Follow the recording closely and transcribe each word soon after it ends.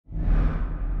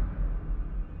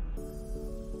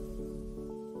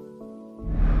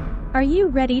Are you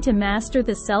ready to master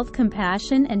the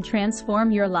self-compassion and transform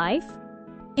your life?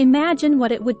 Imagine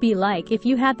what it would be like if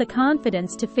you had the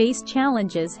confidence to face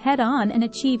challenges head-on and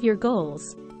achieve your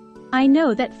goals. I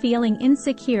know that feeling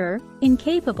insecure,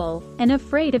 incapable, and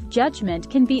afraid of judgment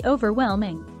can be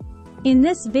overwhelming. In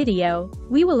this video,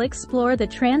 we will explore the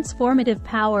transformative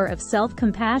power of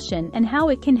self-compassion and how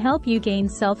it can help you gain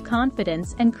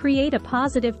self-confidence and create a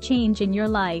positive change in your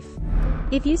life.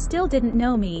 If you still didn't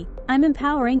know me, I'm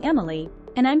Empowering Emily,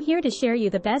 and I'm here to share you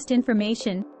the best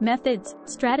information, methods,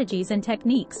 strategies and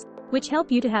techniques, which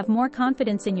help you to have more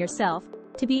confidence in yourself,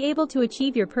 to be able to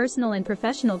achieve your personal and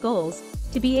professional goals,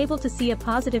 to be able to see a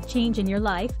positive change in your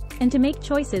life, and to make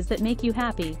choices that make you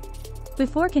happy.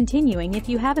 Before continuing, if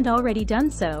you haven't already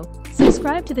done so,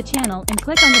 subscribe to the channel and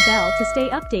click on the bell to stay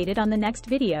updated on the next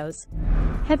videos.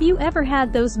 Have you ever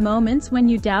had those moments when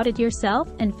you doubted yourself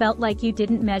and felt like you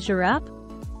didn't measure up?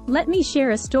 Let me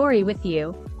share a story with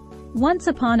you. Once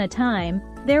upon a time,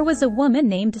 there was a woman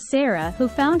named Sarah who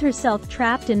found herself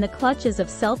trapped in the clutches of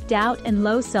self-doubt and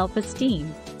low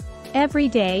self-esteem. Every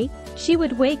day, she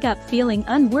would wake up feeling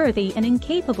unworthy and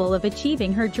incapable of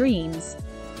achieving her dreams.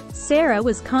 Sarah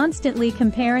was constantly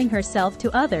comparing herself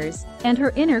to others, and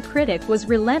her inner critic was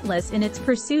relentless in its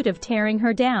pursuit of tearing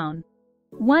her down.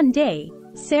 One day,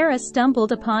 Sarah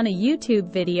stumbled upon a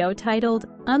YouTube video titled,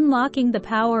 "Unlocking the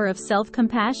Power of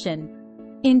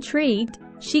Self-Compassion." Intrigued,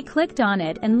 she clicked on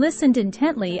it and listened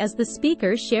intently as the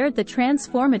speaker shared the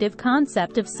transformative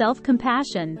concept of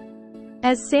self-compassion.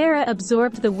 As Sarah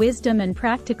absorbed the wisdom and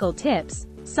practical tips,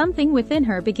 something within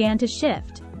her began to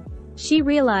shift. She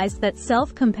realized that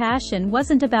self-compassion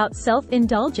wasn't about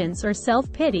self-indulgence or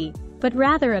self-pity, but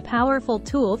rather a powerful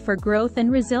tool for growth and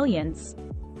resilience.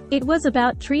 It was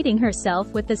about treating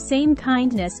herself with the same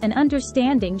kindness and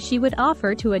understanding she would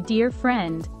offer to a dear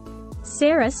friend.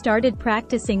 Sarah started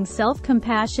practicing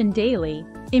self-compassion daily,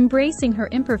 embracing her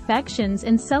imperfections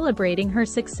and celebrating her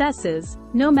successes,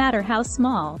 no matter how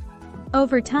small.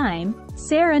 Over time,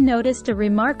 Sarah noticed a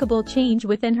remarkable change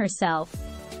within herself.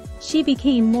 She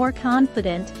became more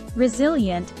confident,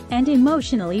 resilient, and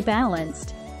emotionally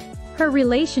balanced. Her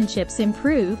relationships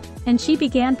improved, and she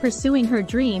began pursuing her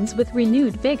dreams with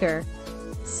renewed vigor.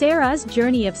 Sarah's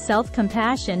journey of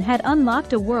self-compassion had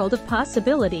unlocked a world of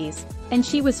possibilities, and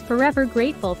she was forever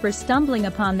grateful for stumbling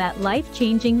upon that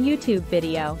life-changing YouTube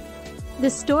video. The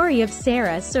story of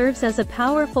Sarah serves as a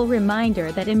powerful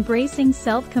reminder that embracing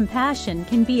self-compassion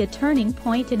can be a turning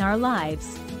point in our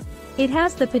lives. It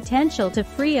has the potential to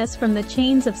free us from the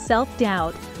chains of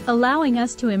self-doubt, allowing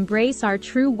us to embrace our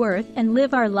true worth and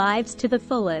live our lives to the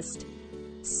fullest.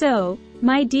 So,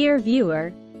 my dear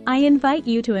viewer, I invite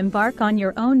you to embark on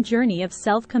your own journey of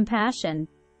self-compassion.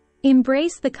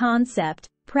 Embrace the concept,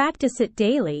 practice it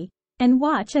daily, and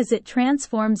watch as it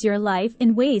transforms your life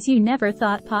in ways you never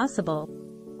thought possible.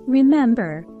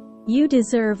 Remember, you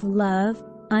deserve love,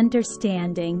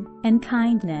 understanding, and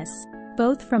kindness,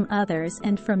 both from others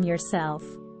and from yourself.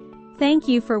 Thank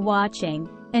you for watching,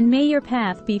 and may your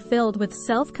path be filled with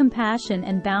self-compassion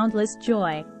and boundless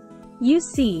joy. You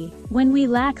see, when we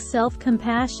lack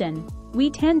self-compassion, we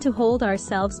tend to hold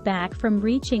ourselves back from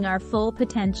reaching our full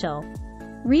potential.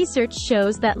 Research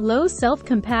shows that low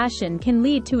self-compassion can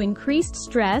lead to increased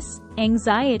stress,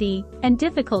 anxiety, and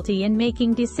difficulty in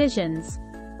making decisions.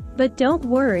 But don't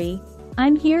worry,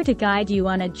 I'm here to guide you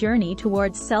on a journey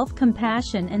towards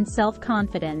self-compassion and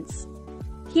self-confidence.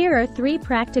 Here are 3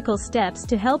 practical steps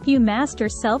to help you master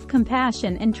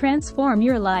self-compassion and transform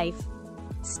your life.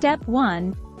 Step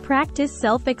 1. Practice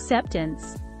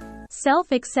self-acceptance.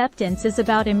 Self-acceptance is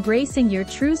about embracing your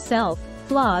true self,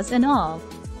 flaws and all.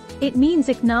 It means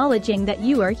acknowledging that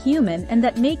you are human and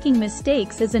that making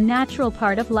mistakes is a natural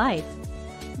part of life.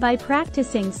 By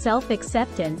practicing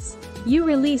self-acceptance, you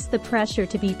release the pressure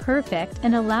to be perfect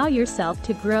and allow yourself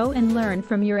to grow and learn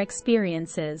from your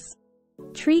experiences.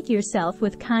 Treat yourself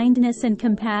with kindness and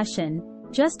compassion,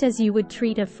 just as you would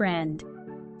treat a friend.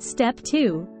 Step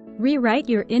 2. Rewrite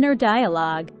your inner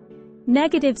dialogue.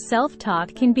 Negative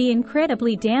self-talk can be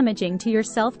incredibly damaging to your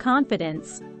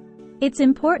self-confidence. It's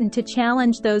important to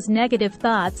challenge those negative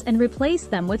thoughts and replace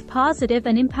them with positive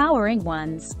and empowering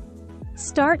ones.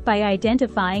 Start by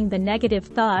identifying the negative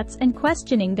thoughts and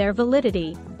questioning their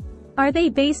validity. Are they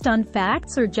based on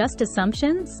facts or just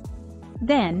assumptions?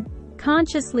 Then,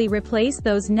 consciously replace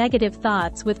those negative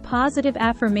thoughts with positive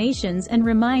affirmations and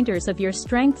reminders of your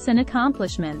strengths and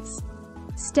accomplishments.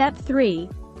 Step 3.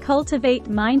 Cultivate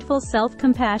mindful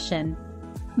self-compassion.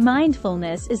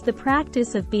 Mindfulness is the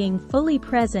practice of being fully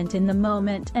present in the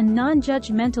moment and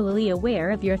non-judgmentally aware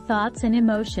of your thoughts and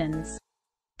emotions.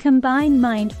 Combine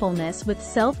mindfulness with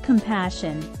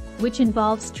self-compassion, which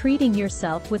involves treating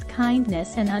yourself with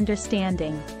kindness and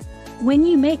understanding. When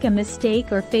you make a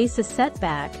mistake or face a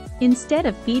setback, instead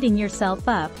of beating yourself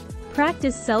up,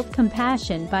 practice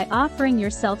self-compassion by offering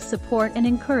yourself support and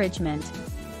encouragement.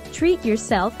 Treat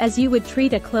yourself as you would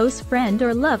treat a close friend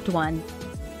or loved one.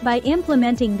 By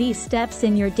implementing these steps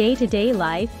in your day-to-day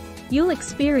life, you'll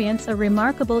experience a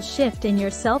remarkable shift in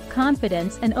your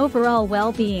self-confidence and overall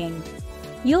well-being.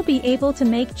 You'll be able to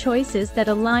make choices that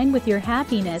align with your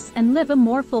happiness and live a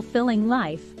more fulfilling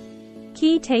life.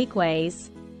 Key takeaways.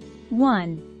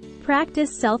 1.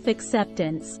 Practice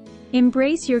self-acceptance.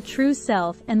 Embrace your true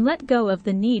self and let go of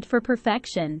the need for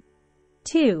perfection.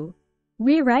 2.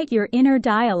 Rewrite your inner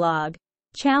dialogue.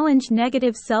 Challenge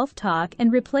negative self-talk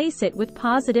and replace it with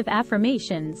positive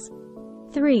affirmations.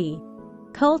 3.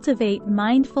 Cultivate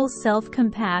mindful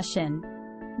self-compassion.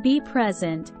 Be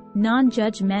present,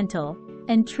 non-judgmental,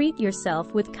 and treat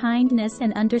yourself with kindness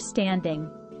and understanding.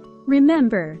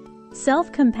 Remember,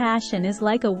 self-compassion is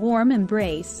like a warm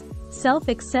embrace.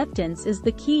 Self-acceptance is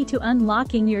the key to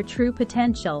unlocking your true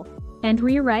potential, and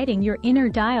rewriting your inner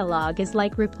dialogue is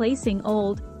like replacing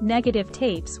old, negative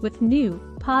tapes with new,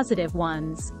 positive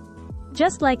ones.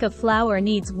 Just like a flower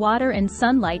needs water and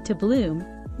sunlight to bloom,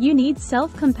 you need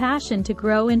self-compassion to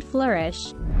grow and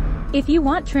flourish. If you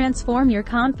want to transform your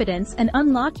confidence and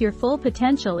unlock your full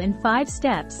potential in 5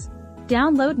 steps,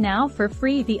 download now for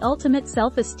free the Ultimate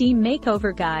Self-Esteem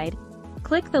Makeover Guide.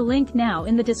 Click the link now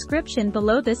in the description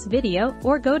below this video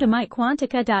or go to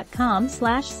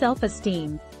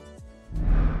myquantica.com/self-esteem.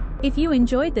 If you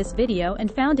enjoyed this video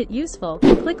and found it useful,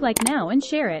 click like now and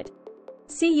share it.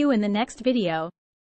 See you in the next video.